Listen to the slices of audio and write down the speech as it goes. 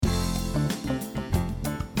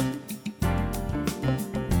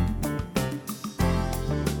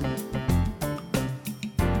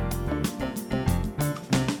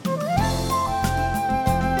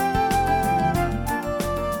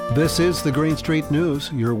This is the Green Street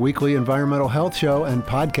News, your weekly environmental health show and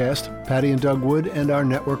podcast. Patti and Doug Wood and our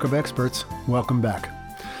network of experts. Welcome back.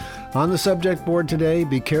 On the subject board today,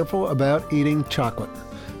 be careful about eating chocolate.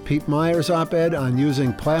 Pete Meyer's op-ed on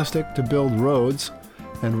using plastic to build roads,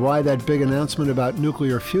 and why that big announcement about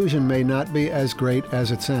nuclear fusion may not be as great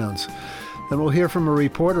as it sounds. And we'll hear from a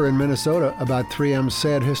reporter in Minnesota about 3M's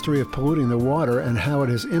sad history of polluting the water and how it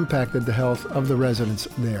has impacted the health of the residents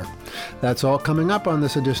there. That's all coming up on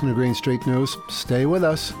this edition of Green Street News. Stay with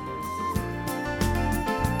us.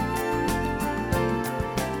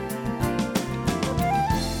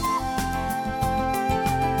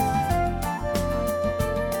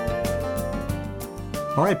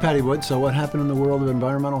 All right, Patti Wood, so what happened in the world of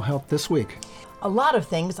environmental health this week? A lot of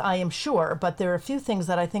things, I am sure, but there are a few things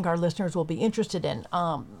that I think our listeners will be interested in.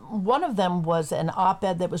 One of them was an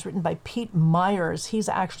op-ed that was written by Pete Myers. He's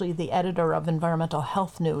actually the editor of Environmental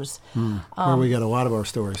Health News. Where we get a lot of our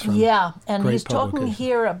stories from. Yeah, and he's talking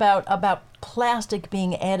here about plastic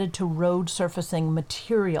being added to road surfacing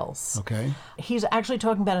materials. Okay. He's actually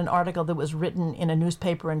talking about an article that was written in a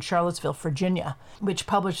newspaper in Charlottesville, Virginia, which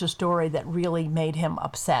published a story that really made him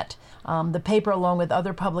upset. The paper, along with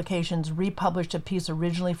other publications, republished a piece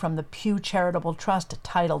originally from the Pew Charitable Trust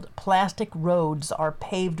titled "Plastic Roads Are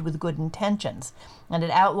Paved with Good Intentions," and it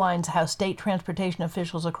outlines how state transportation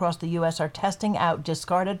officials across the U.S. are testing out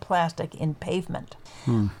discarded plastic in pavement.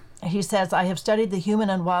 He says, "I have studied the human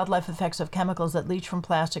and wildlife effects of chemicals that leach from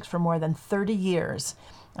plastics for more than 30 years.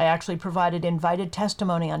 I actually provided invited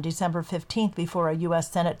testimony on December 15th before a U.S.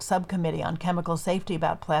 Senate subcommittee on chemical safety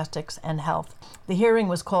about plastics and health. The hearing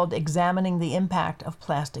was called Examining the Impact of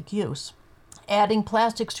Plastic Use. Adding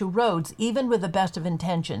plastics to roads, even with the best of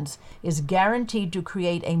intentions, is guaranteed to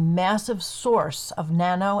create a massive source of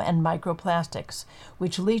nano and microplastics,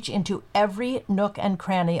 which leach into every nook and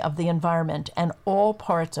cranny of the environment and all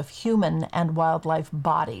parts of human and wildlife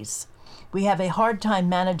bodies. We have a hard time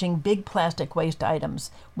managing big plastic waste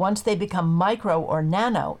items. Once they become micro or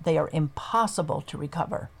nano, they are impossible to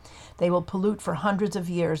recover. They will pollute for hundreds of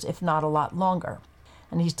years, if not a lot longer."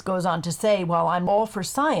 And he goes on to say, "While I'm all for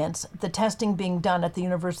science, the testing being done at the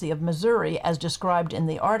University of Missouri, as described in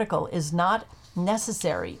the article, is not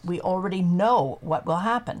necessary. We already know what will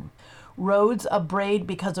happen. Roads abrade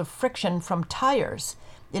because of friction from tires.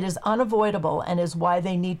 It is unavoidable and is why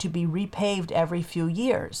they need to be repaved every few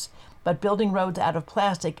years. But building roads out of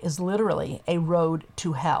plastic is literally a road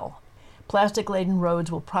to hell. Plastic-laden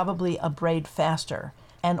roads will probably abrade faster.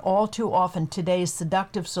 And all too often, today's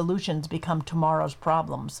seductive solutions become tomorrow's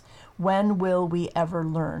problems. When will we ever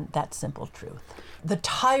learn that simple truth?" The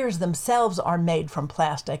tires themselves are made from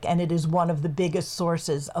plastic, and it is one of the biggest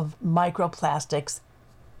sources of microplastics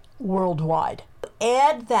worldwide.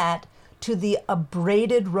 Add that to the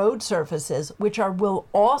abraded road surfaces, which will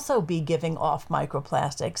also be giving off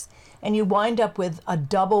microplastics, and you wind up with a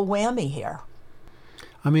double whammy here.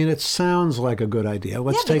 I mean, it sounds like a good idea.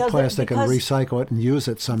 Let's take plastic and recycle it and use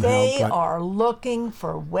it somehow. They are looking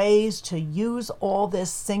for ways to use all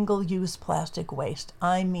this single-use plastic waste.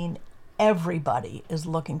 I mean, everybody is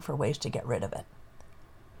looking for ways to get rid of it.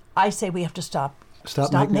 I say we have to stop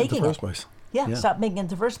making it in the first place. Yeah, stop making it in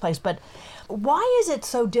the first place. But why is it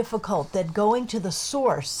so difficult that going to the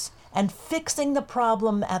source and fixing the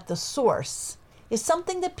problem at the source is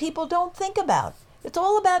something that people don't think about? It's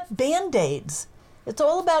all about Band-Aids. It's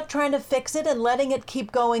all about trying to fix it and letting it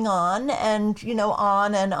keep going on and,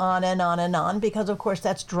 on and on and on and on, because, of course,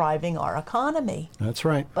 that's driving our economy. That's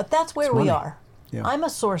right. But that's where we are. Yeah. I'm a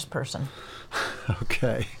source person.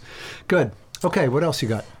 Okay. Good. Okay, what else you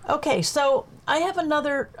got? Okay, so I have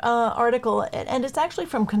another article, and it's actually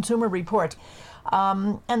from Consumer Reports.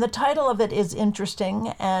 And the title of it is interesting,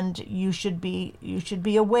 and you should be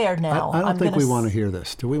aware now. I don't think we want to hear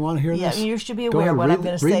this. Do we want to hear this? Yeah, you should be aware. What I'm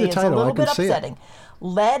going to say is a little bit upsetting.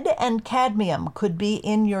 Lead and cadmium could be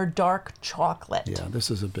in your dark chocolate. Yeah,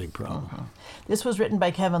 this is a big problem. This was written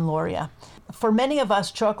by Kevin Loria. "For many of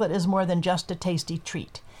us, chocolate is more than just a tasty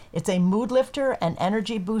treat. It's a mood lifter, an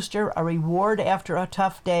energy booster, a reward after a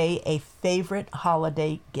tough day, a favorite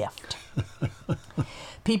holiday gift."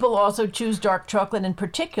 People also choose dark chocolate in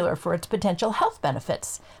particular for its potential health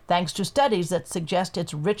benefits, thanks to studies that suggest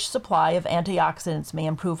its rich supply of antioxidants may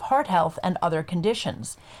improve heart health and other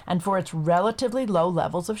conditions, and for its relatively low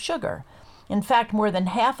levels of sugar. In fact, more than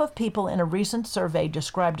half of people in a recent survey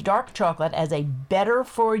described dark chocolate as a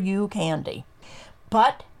better-for-you candy.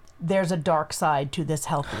 But there's a dark side to this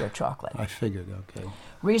healthier chocolate. I figured, okay.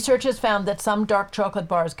 Research has found that some dark chocolate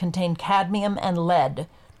bars contain cadmium and lead,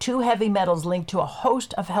 two heavy metals linked to a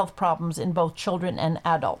host of health problems in both children and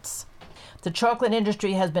adults. The chocolate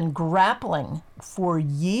industry has been grappling for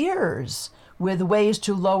years with ways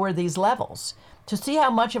to lower these levels. To see how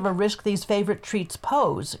much of a risk these favorite treats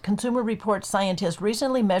pose, Consumer Reports scientists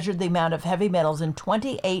recently measured the amount of heavy metals in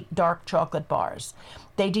 28 dark chocolate bars.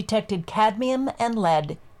 They detected cadmium and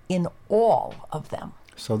lead in all of them.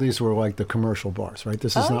 So these were like the commercial bars, right?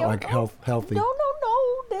 This is not like healthy. No.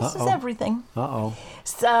 This is everything.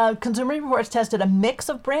 Consumer Reports tested a mix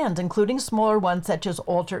of brands, including smaller ones such as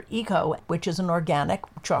Alter Eco, which is an organic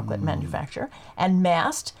chocolate manufacturer, and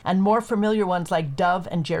Mast, and more familiar ones like Dove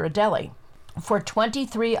and Ghirardelli. For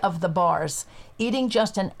 23 of the bars, eating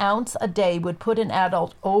just an ounce a day would put an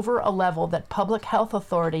adult over a level that public health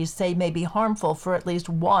authorities say may be harmful for at least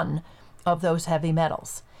one of those heavy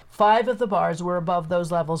metals. 5 of the bars were above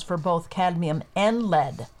those levels for both cadmium and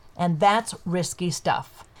lead, and that's risky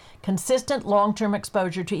stuff. Consistent long-term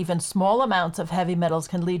exposure to even small amounts of heavy metals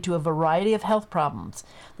can lead to a variety of health problems.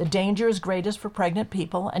 The danger is greatest for pregnant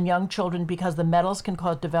people and young children because the metals can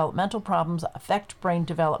cause developmental problems, affect brain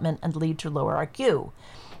development, and lead to lower IQ.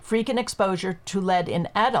 Frequent exposure to lead in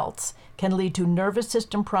adults can lead to nervous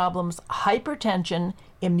system problems, hypertension,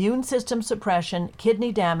 immune system suppression,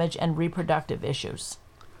 kidney damage, and reproductive issues.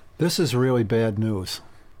 This is really bad news.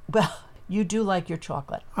 Well, you do like your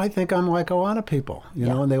chocolate. I think I'm like a lot of people, you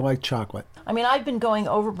know, and they like chocolate. I mean, I've been going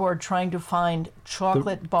overboard trying to find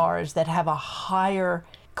chocolate bars that have a higher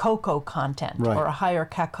cocoa content or a higher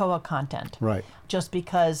cacao content. Right. Just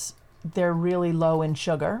because they're really low in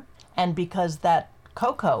sugar and because that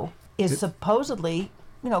cocoa is supposedly,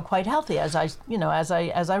 quite healthy as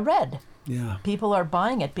I read. Yeah. People are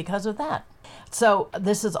buying it because of that. So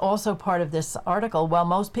this is also part of this article. While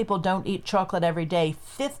most people don't eat chocolate every day,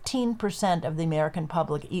 15% of the American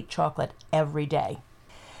public eat chocolate every day.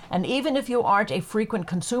 And even if you aren't a frequent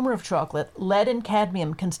consumer of chocolate, lead and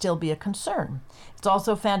cadmium can still be a concern. It's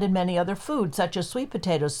also found in many other foods, such as sweet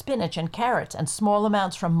potatoes, spinach, and carrots, and small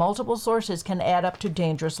amounts from multiple sources can add up to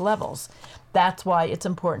dangerous levels. That's why it's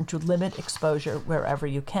important to limit exposure wherever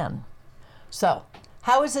you can. So,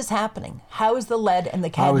 how is this happening? How is the lead and the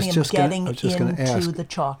cadmium getting into the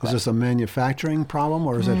chocolate? Is this a manufacturing problem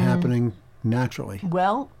or is it happening naturally?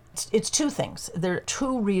 Well, it's two things. There are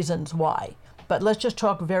 2 reasons why. But let's just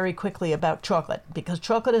talk very quickly about chocolate, because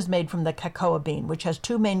chocolate is made from the cacao bean, which has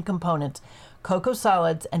 2 main components, cocoa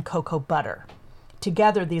solids and cocoa butter.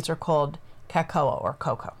 Together, these are called cacao or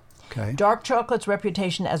cocoa. Okay. Dark chocolate's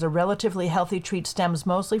reputation as a relatively healthy treat stems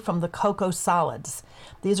mostly from the cocoa solids.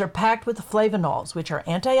 These are packed with flavonols, which are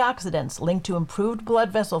antioxidants linked to improved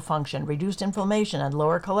blood vessel function, reduced inflammation, and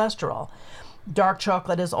lower cholesterol. Dark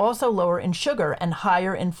chocolate is also lower in sugar and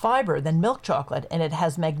higher in fiber than milk chocolate, and it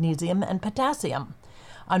has magnesium and potassium.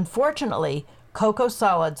 Unfortunately, cocoa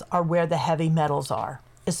solids are where the heavy metals are,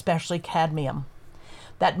 especially cadmium.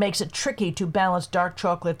 That makes it tricky to balance dark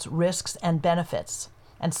chocolate's risks and benefits.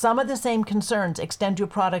 And some of the same concerns extend to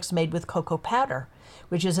products made with cocoa powder,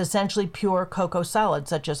 which is essentially pure cocoa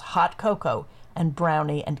solids, such as hot cocoa and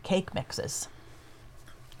brownie and cake mixes.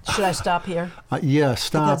 Should I stop here? Yeah,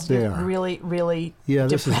 stop because there. Really, really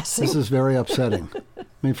depressing. This is very upsetting. I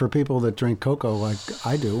mean, for people that drink cocoa like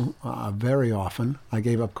I do, very often, I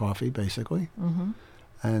gave up coffee, basically. Mm-hmm.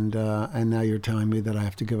 And now you're telling me that I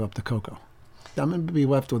have to give up the cocoa. I'm going to be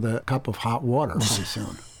left with a cup of hot water pretty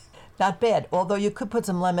soon. Not bad, although you could put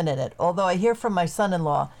some lemon in it. Although I hear from my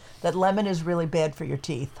son-in-law that lemon is really bad for your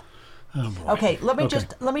teeth. Oh, boy. Okay, let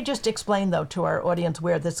me just explain, though, to our audience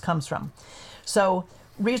where this comes from. So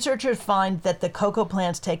researchers find that the cocoa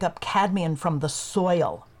plants take up cadmium from the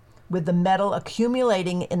soil, with the metal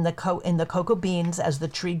accumulating in the cocoa beans as the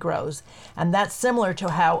tree grows. And that's similar to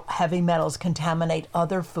how heavy metals contaminate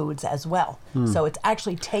other foods as well. So it's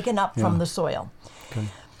actually taken up from the soil. Okay.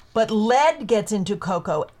 But lead gets into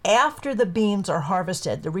cocoa after the beans are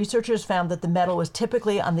harvested. The researchers found that the metal was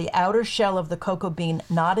typically on the outer shell of the cocoa bean,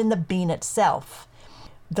 not in the bean itself.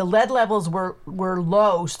 The lead levels were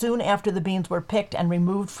low soon after the beans were picked and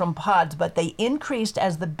removed from pods, but they increased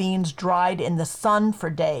as the beans dried in the sun for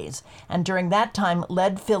days. And during that time,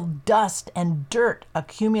 lead-filled dust and dirt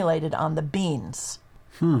accumulated on the beans.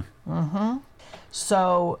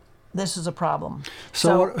 So this is a problem.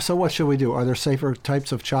 So what should we do? Are there safer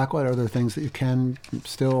types of chocolate? Are there things that you can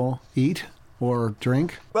still eat or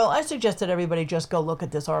drink? Well, I suggest that everybody just go look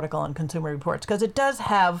at this article on Consumer Reports, because it does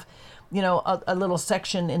have, a little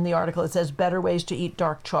section in the article that says better ways to eat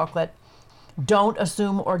dark chocolate. Don't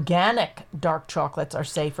assume organic dark chocolates are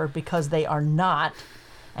safer, because they are not.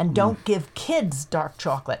 And don't give kids dark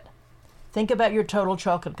chocolate. Think about your total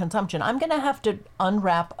chocolate consumption. I'm going to have to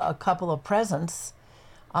unwrap a couple of presents.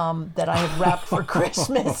 that I have wrapped for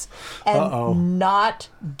Christmas and not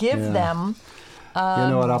give them. You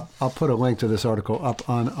know what? I'll put a link to this article up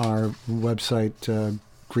on our website,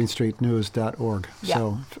 greenstreetnews.org. Yeah.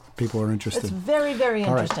 So if people are interested. It's very, very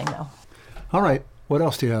interesting, though. All right. What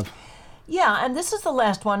else do you have? Yeah, and this is the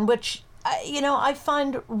last one, which, I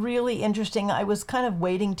find really interesting. I was kind of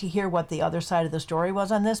waiting to hear what the other side of the story was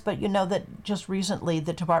on this, but you know that just recently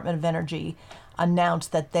the Department of Energy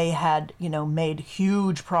announced that they had, made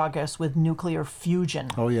huge progress with nuclear fusion.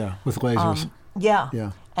 Oh, yeah, with lasers.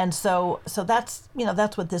 Yeah. And so that's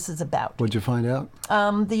what this is about. What'd you find out?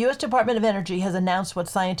 The U.S. Department of Energy has announced what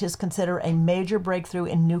scientists consider a major breakthrough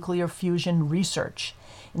in nuclear fusion research.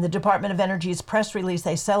 In the Department of Energy's press release,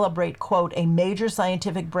 they celebrate, quote, a major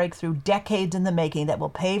scientific breakthrough decades in the making that will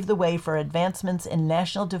pave the way for advancements in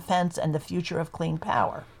national defense and the future of clean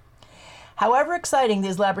power. However exciting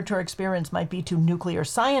these laboratory experiments might be to nuclear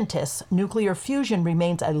scientists, nuclear fusion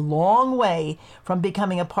remains a long way from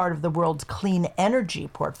becoming a part of the world's clean energy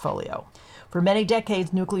portfolio. For many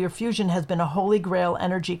decades, nuclear fusion has been a holy grail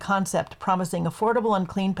energy concept promising affordable and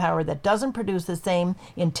clean power that doesn't produce the same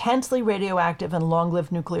intensely radioactive and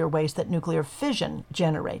long-lived nuclear waste that nuclear fission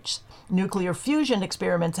generates. Nuclear fusion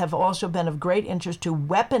experiments have also been of great interest to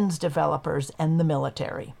weapons developers and the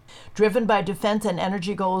military. Driven by defense and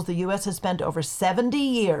energy goals, the U.S. has spent over 70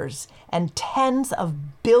 years and tens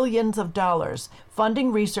of billions of dollars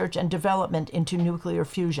funding research and development into nuclear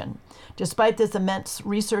fusion. Despite this immense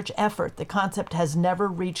research effort, the concept has never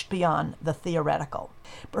reached beyond the theoretical.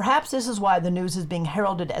 Perhaps this is why the news is being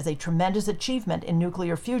heralded as a tremendous achievement in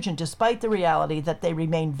nuclear fusion, despite the reality that they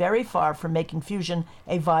remain very far from making fusion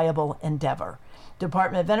a viable endeavor.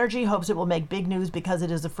 Department of Energy hopes it will make big news because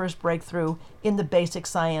it is the first breakthrough in the basic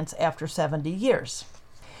science after 70 years.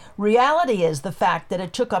 Reality is the fact that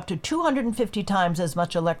it took up to 250 times as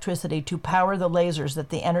much electricity to power the lasers that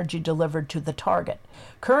the energy delivered to the target.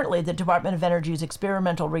 Currently, the Department of Energy's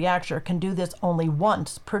experimental reactor can do this only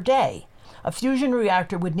once per day. A fusion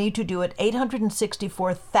reactor would need to do it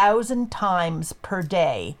 864,000 times per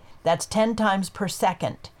day. That's 10 times per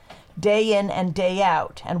second, day in and day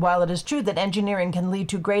out. And while it is true that engineering can lead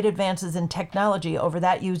to great advances in technology over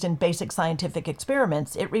that used in basic scientific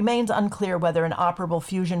experiments, it remains unclear whether an operable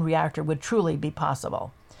fusion reactor would truly be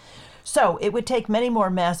possible. So it would take many more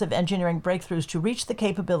massive engineering breakthroughs to reach the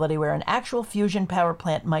capability where an actual fusion power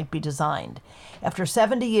plant might be designed. After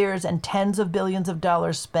 70 years and tens of billions of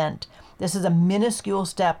dollars spent, this is a minuscule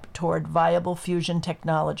step toward viable fusion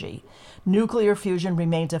technology. Nuclear fusion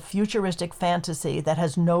remains a futuristic fantasy that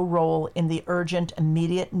has no role in the urgent,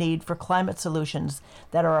 immediate need for climate solutions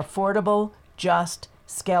that are affordable, just,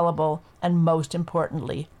 scalable, and most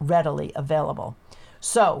importantly, readily available.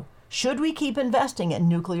 So, should we keep investing in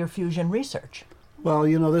nuclear fusion research? Well,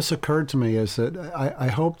 this occurred to me is that I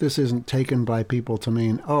hope this isn't taken by people to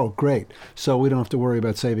mean, oh, great, so we don't have to worry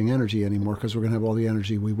about saving energy anymore because we're going to have all the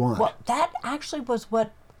energy we want. Well, that actually was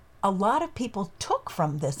what a lot of people took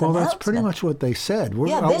from this announcement. Well, that's pretty much what they said.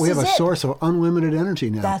 We have a it. source of unwented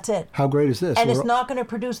energy now. That's it. How great is this? And it's not going to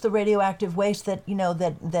produce the radioactive waste that,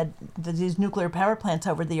 that these nuclear power plants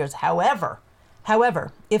over the years.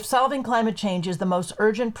 However, if solving climate change is the most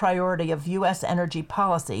urgent priority of U.S. energy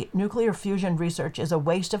policy, nuclear fusion research is a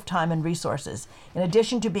waste of time and resources. In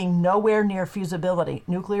addition to being nowhere near feasibility,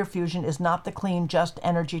 nuclear fusion is not the clean, just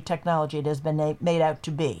energy technology it has been made out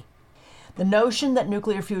to be. The notion that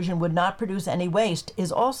nuclear fusion would not produce any waste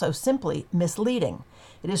is also simply misleading.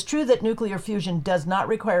 It is true that nuclear fusion does not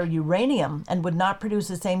require uranium and would not produce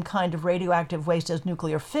the same kind of radioactive waste as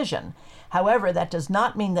nuclear fission. However, that does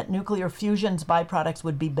not mean that nuclear fusion's byproducts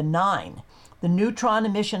would be benign. The neutron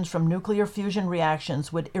emissions from nuclear fusion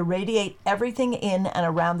reactions would irradiate everything in and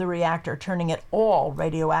around the reactor, turning it all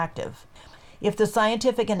radioactive. If the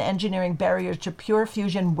scientific and engineering barriers to pure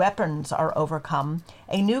fusion weapons are overcome,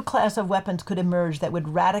 a new class of weapons could emerge that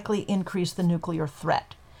would radically increase the nuclear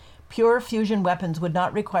threat. Pure fusion weapons would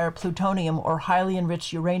not require plutonium or highly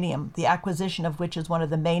enriched uranium, the acquisition of which is one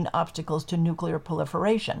of the main obstacles to nuclear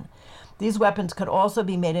proliferation. These weapons could also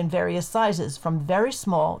be made in various sizes, from very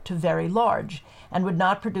small to very large, and would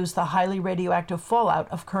not produce the highly radioactive fallout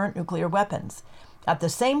of current nuclear weapons. At the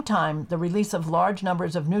same time, the release of large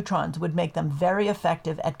numbers of neutrons would make them very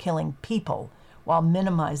effective at killing people while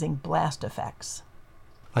minimizing blast effects.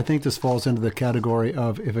 I think this falls into the category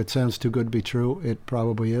of if it sounds too good to be true, it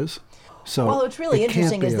probably is. So well, what's really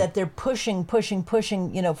interesting is that they're pushing, for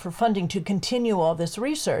funding to continue all this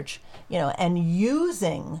research, and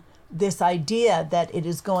using this idea that it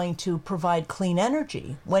is going to provide clean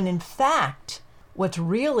energy, when in fact, what's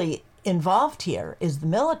really involved here is the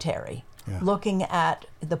military. looking at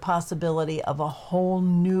the possibility of a whole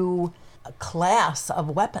new class of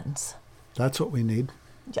weapons. That's what we need.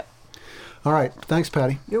 Yep. All right. Thanks,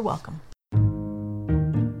 Patti. You're welcome.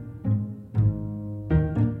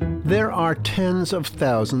 There are tens of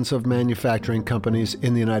thousands of manufacturing companies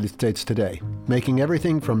in the United States today, making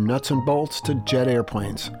everything from nuts and bolts to jet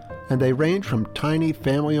airplanes. And they range from tiny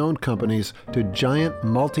family-owned companies to giant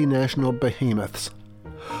multinational behemoths.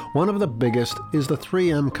 One of the biggest is the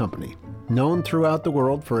 3M Company, known throughout the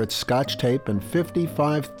world for its Scotch tape and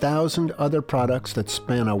 55,000 other products that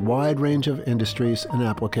span a wide range of industries and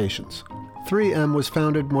applications. 3M was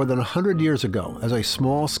founded more than 100 years ago as a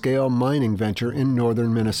small-scale mining venture in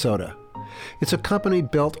northern Minnesota. It's a company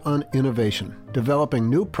built on innovation, developing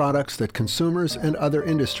new products that consumers and other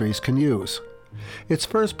industries can use. Its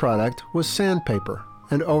first product was sandpaper,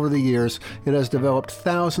 and over the years it has developed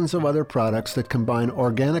thousands of other products that combine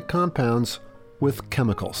organic compounds with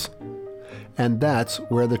chemicals. And that's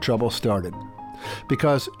where the trouble started.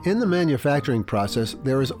 Because in the manufacturing process,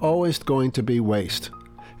 there is always going to be waste.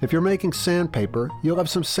 If you're making sandpaper, you'll have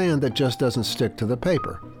some sand that just doesn't stick to the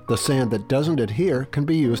paper. The sand that doesn't adhere can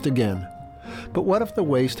be used again. But what if the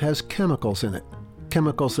waste has chemicals in it?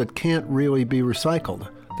 Chemicals that can't really be recycled,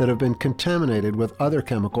 that have been contaminated with other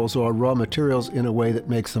chemicals or raw materials in a way that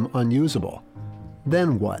makes them unusable.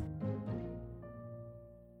 Then what?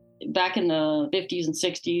 Back in the 50s and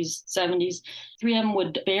 60s, 70s, 3M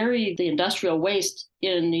would bury the industrial waste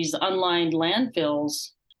in these unlined landfills.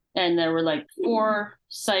 And there were like 4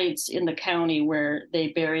 sites in the county where they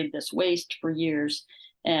buried this waste for years.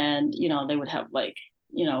 And, they would have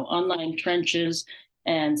unlined trenches.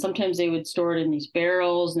 And sometimes they would store it in these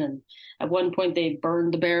barrels. And at one point they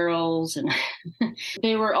burned the barrels. And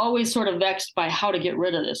they were always sort of vexed by how to get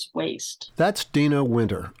rid of this waste. That's Deena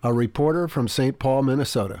Winter, a reporter from St. Paul,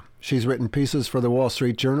 Minnesota. She's written pieces for the Wall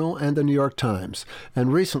Street Journal and the New York Times,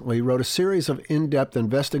 and recently wrote a series of in-depth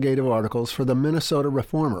investigative articles for the Minnesota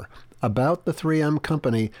Reformer about the 3M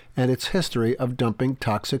Company and its history of dumping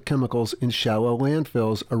toxic chemicals in shallow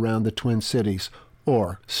landfills around the Twin Cities,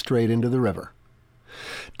 or straight into the river.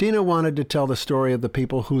 Deena wanted to tell the story of the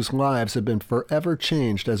people whose lives have been forever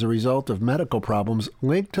changed as a result of medical problems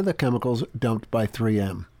linked to the chemicals dumped by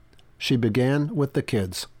 3M. She began with the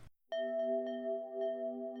kids.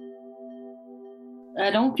 I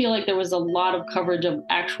don't feel like there was a lot of coverage of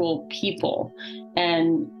actual people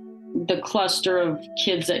and the cluster of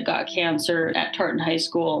kids that got cancer at Tartan High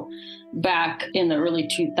School back in the early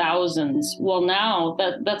 2000s. Well, now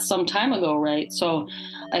that's some time ago, right? So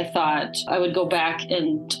I thought I would go back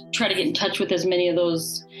and try to get in touch with as many of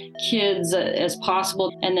those kids as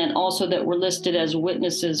possible. And then also that were listed as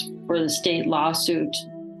witnesses for the state lawsuit.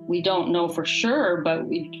 We don't know for sure, but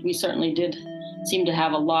we certainly did seem to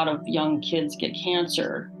have a lot of young kids get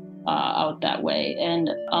cancer out that way. And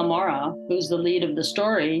Amara, who's the lead of the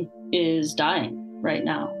story, is dying right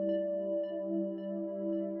now.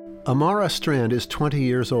 Amara Strand is 20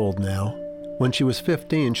 years old now. When she was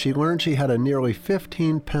 15, she learned she had a nearly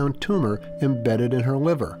 15-pound tumor embedded in her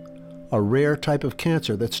liver, a rare type of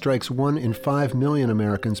cancer that strikes 1 in 5 million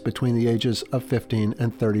Americans between the ages of 15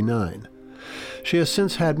 and 39. She has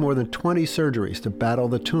since had more than 20 surgeries to battle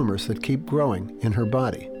the tumors that keep growing in her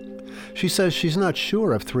body. She says she's not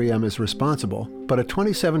sure if 3M is responsible, but a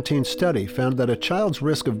 2017 study found that a child's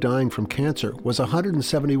risk of dying from cancer was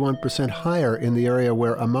 171% higher in the area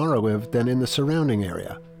where Amara lived than in the surrounding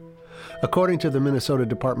area. According to the Minnesota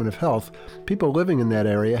Department of Health, people living in that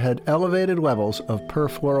area had elevated levels of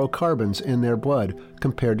perfluorocarbons in their blood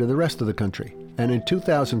compared to the rest of the country. And in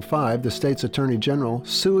 2005, the state's attorney general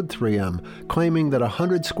sued 3M, claiming that a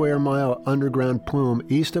 100-square-mile underground plume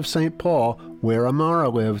east of St. Paul, where Amara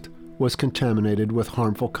lived, was contaminated with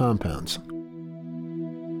harmful compounds.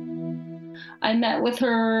 I met with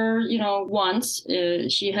her, once.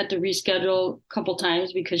 She had to reschedule a couple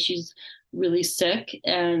times because she's really sick.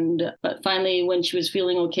 But finally, when she was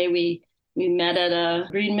feeling okay, we met at a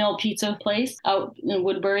Green Mill pizza place out in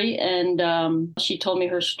Woodbury, and she told me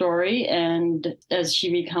her story. And as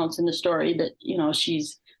she recounts in the story that,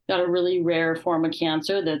 she's got a really rare form of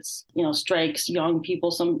cancer that's, strikes young people,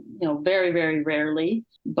 very, very rarely.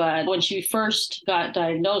 But when she first got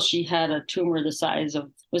diagnosed, she had a tumor the size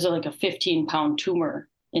of, was it like a 15-pound tumor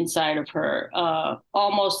inside of her,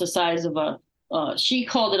 almost the size of she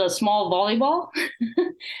called it a small volleyball,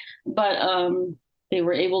 but they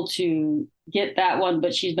were able to get that one,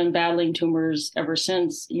 but she's been battling tumors ever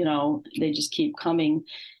since. They just keep coming.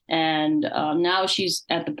 And now she's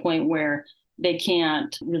at the point where, they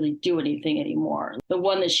can't really do anything anymore. The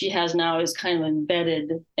one that she has now is kind of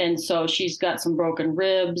embedded. And so she's got some broken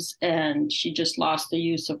ribs, and she just lost the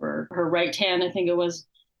use of her right hand, I think it was.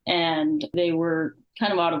 And they were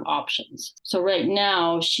kind of out of options. So right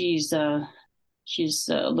now she's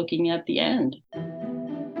looking at the end.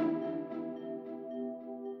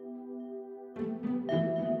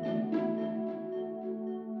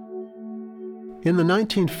 In the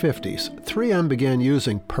 1950s, 3M began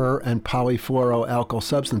using per- and polyfluoroalkyl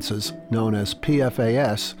substances, known as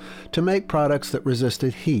PFAS, to make products that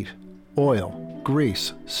resisted heat, oil,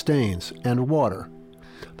 grease, stains, and water.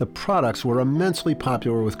 The products were immensely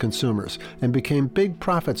popular with consumers and became big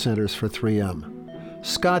profit centers for 3M.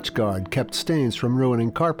 Scotchgard kept stains from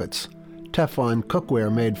ruining carpets. Teflon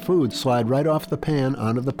cookware made food slide right off the pan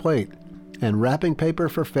onto the plate. And wrapping paper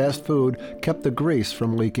for fast food kept the grease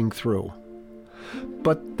from leaking through.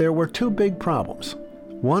 But there were two big problems.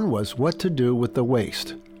 One was what to do with the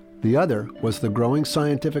waste. The other was the growing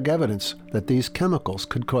scientific evidence that these chemicals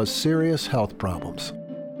could cause serious health problems.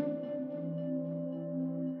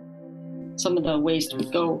 Some of the waste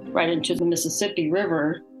would go right into the Mississippi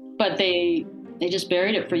River, but they just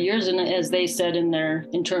buried it for years. And as they said in their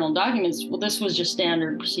internal documents, well, this was just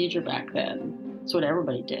standard procedure back then. It's what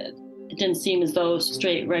everybody did. It didn't seem as though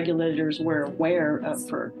state regulators were aware of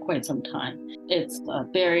for quite some time. It's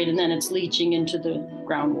buried, and then it's leaching into the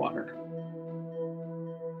groundwater.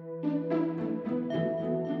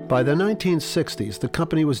 By the 1960s, the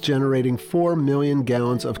company was generating 4 million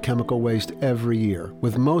gallons of chemical waste every year,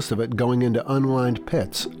 with most of it going into unlined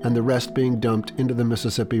pits and the rest being dumped into the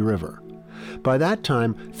Mississippi River. By that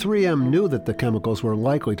time, 3M knew that the chemicals were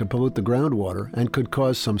likely to pollute the groundwater and could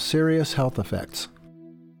cause some serious health effects.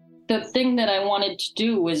 The thing that I wanted to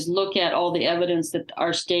do was look at all the evidence that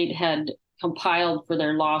our state had compiled for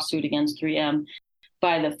their lawsuit against 3M.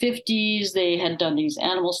 By the 50s, they had done these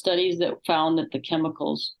animal studies that found that the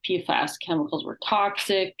chemicals, PFAS chemicals, were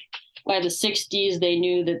toxic. By the 60s, they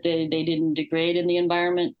knew that they didn't degrade in the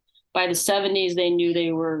environment. By the 70s, they knew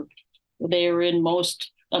they were in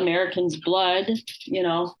most Americans' blood, you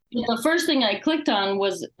know. The first thing I clicked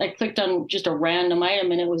on just a random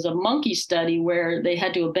item, and it was a monkey study where they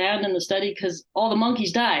had to abandon the study because all the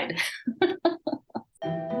monkeys died.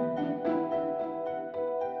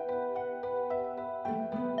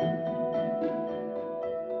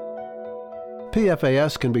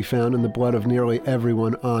 PFAS can be found in the blood of nearly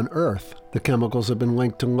everyone on Earth. The chemicals have been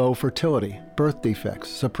linked to low fertility, birth defects,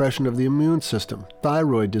 suppression of the immune system,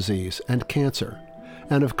 thyroid disease, and cancer.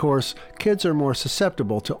 And of course, kids are more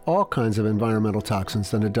susceptible to all kinds of environmental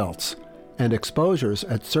toxins than adults, and exposures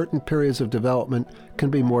at certain periods of development can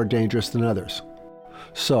be more dangerous than others.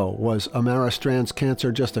 So, was Amara Strand's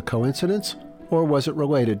cancer just a coincidence, or was it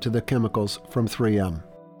related to the chemicals from 3M?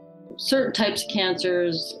 Certain types of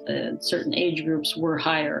cancers and certain age groups were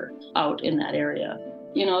higher out in that area.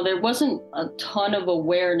 You know, there wasn't a ton of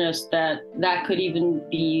awareness that could even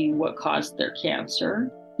be what caused their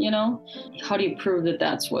cancer. You know, how do you prove that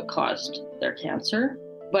that's what caused their cancer?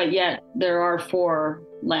 But yet there are 4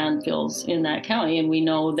 landfills in that county, and we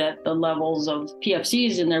know that the levels of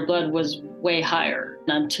PFCs in their blood was way higher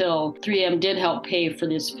until 3M did help pay for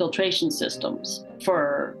these filtration systems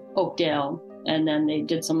for Oakdale, and then they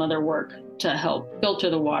did some other work to help filter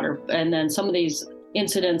the water, and then some of these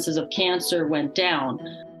incidences of cancer went down.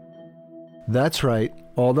 That's right.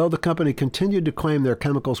 Although the company continued to claim their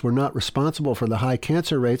chemicals were not responsible for the high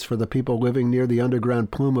cancer rates for the people living near the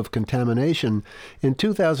underground plume of contamination, in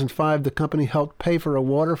 2005 the company helped pay for a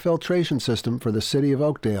water filtration system for the city of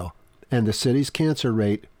Oakdale, and the city's cancer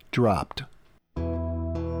rate dropped.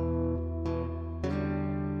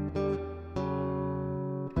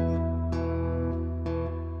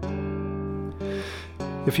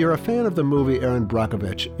 If you're a fan of the movie Erin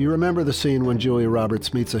Brockovich, you remember the scene when Julia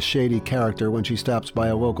Roberts meets a shady character when she stops by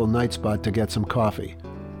a local night spot to get some coffee.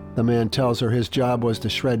 The man tells her his job was to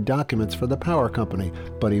shred documents for the power company,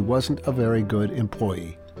 but he wasn't a very good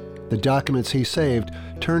employee. The documents he saved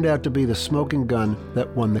turned out to be the smoking gun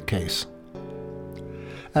that won the case.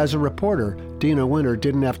 As a reporter, Deena Winter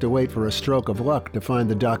didn't have to wait for a stroke of luck to find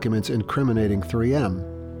the documents incriminating 3M.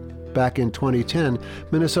 Back in 2010,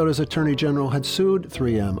 Minnesota's Attorney General had sued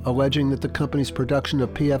 3M, alleging that the company's production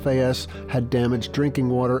of PFAS had damaged drinking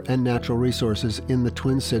water and natural resources in the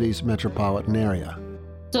Twin Cities metropolitan area.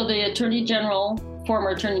 So the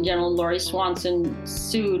former Attorney General Lori Swanson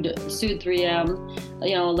sued 3M,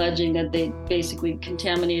 alleging that they basically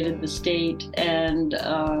contaminated the state, and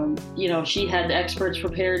she had experts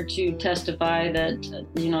prepared to testify that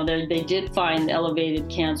they did find elevated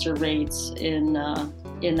cancer rates in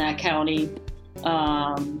that county.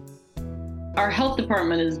 Our health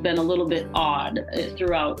department has been a little bit odd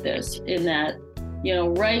throughout this, in that,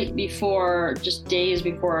 right before, just days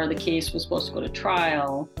before the case was supposed to go to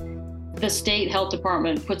trial, the state health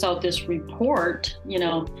department puts out this report,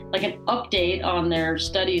 like an update on their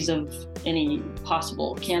studies of any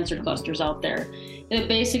possible cancer clusters out there. It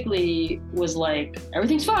basically was like,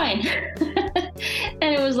 everything's fine.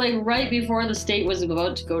 And it was like right before the state was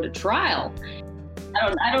about to go to trial.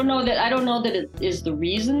 I don't know that it is the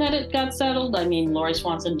reason that it got settled. I mean, Lori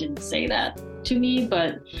Swanson didn't say that to me,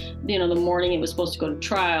 but the morning it was supposed to go to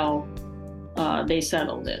trial, they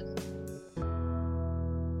settled it.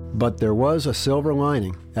 But there was a silver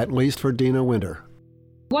lining, at least for Deena Winter.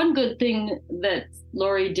 One good thing that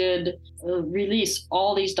Lori did, release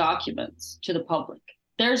all these documents to the public.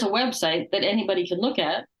 There's a website that anybody can look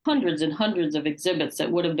at, hundreds and hundreds of exhibits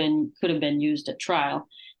that could have been used at trial.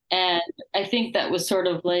 And I think that was sort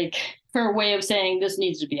of like her way of saying this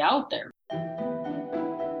needs to be out there.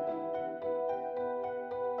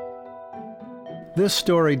 This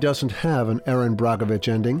story doesn't have an Erin Brockovich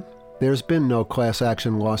ending. There's been no class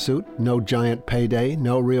action lawsuit, no giant payday,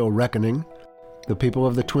 no real reckoning. The people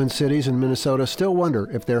of the Twin Cities in Minnesota still wonder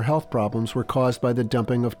if their health problems were caused by the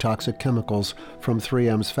dumping of toxic chemicals from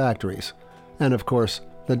 3M's factories. And of course,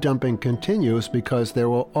 the dumping continues because there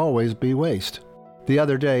will always be waste. The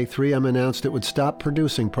other day, 3M announced it would stop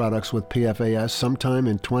producing products with PFAS sometime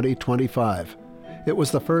in 2025. It was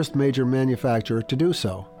the first major manufacturer to do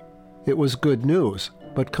so. It was good news,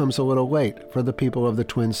 but comes a little late for the people of the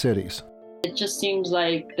Twin Cities. It just seems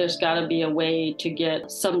like there's got to be a way to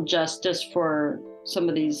get some justice for some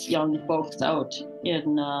of these young folks out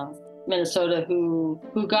in Minnesota who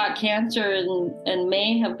got cancer and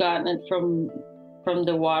may have gotten it from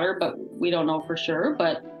the water, but we don't know for sure.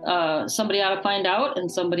 But somebody ought to find out,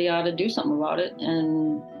 and somebody ought to do something about it,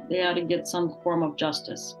 and they ought to get some form of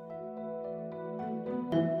justice.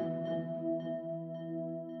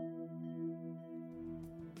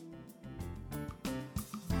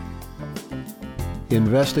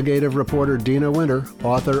 Investigative reporter Deena Winter,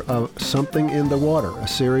 author of Something in the Water, a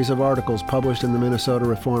series of articles published in the Minnesota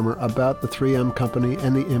Reformer about the 3M company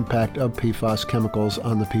and the impact of PFAS chemicals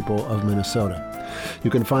on the people of Minnesota. You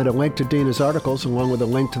can find a link to Deena's articles along with a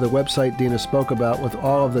link to the website Deena spoke about with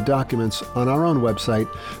all of the documents on our own website,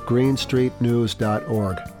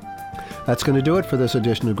 greenstreetnews.org. That's going to do it for this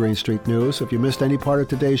edition of Green Street News. If you missed any part of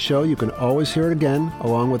today's show, you can always hear it again,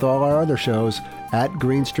 along with all our other shows, at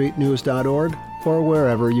greenstreetnews.org or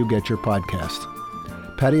wherever you get your podcasts.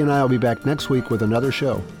 Patty and I will be back next week with another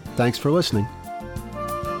show. Thanks for listening.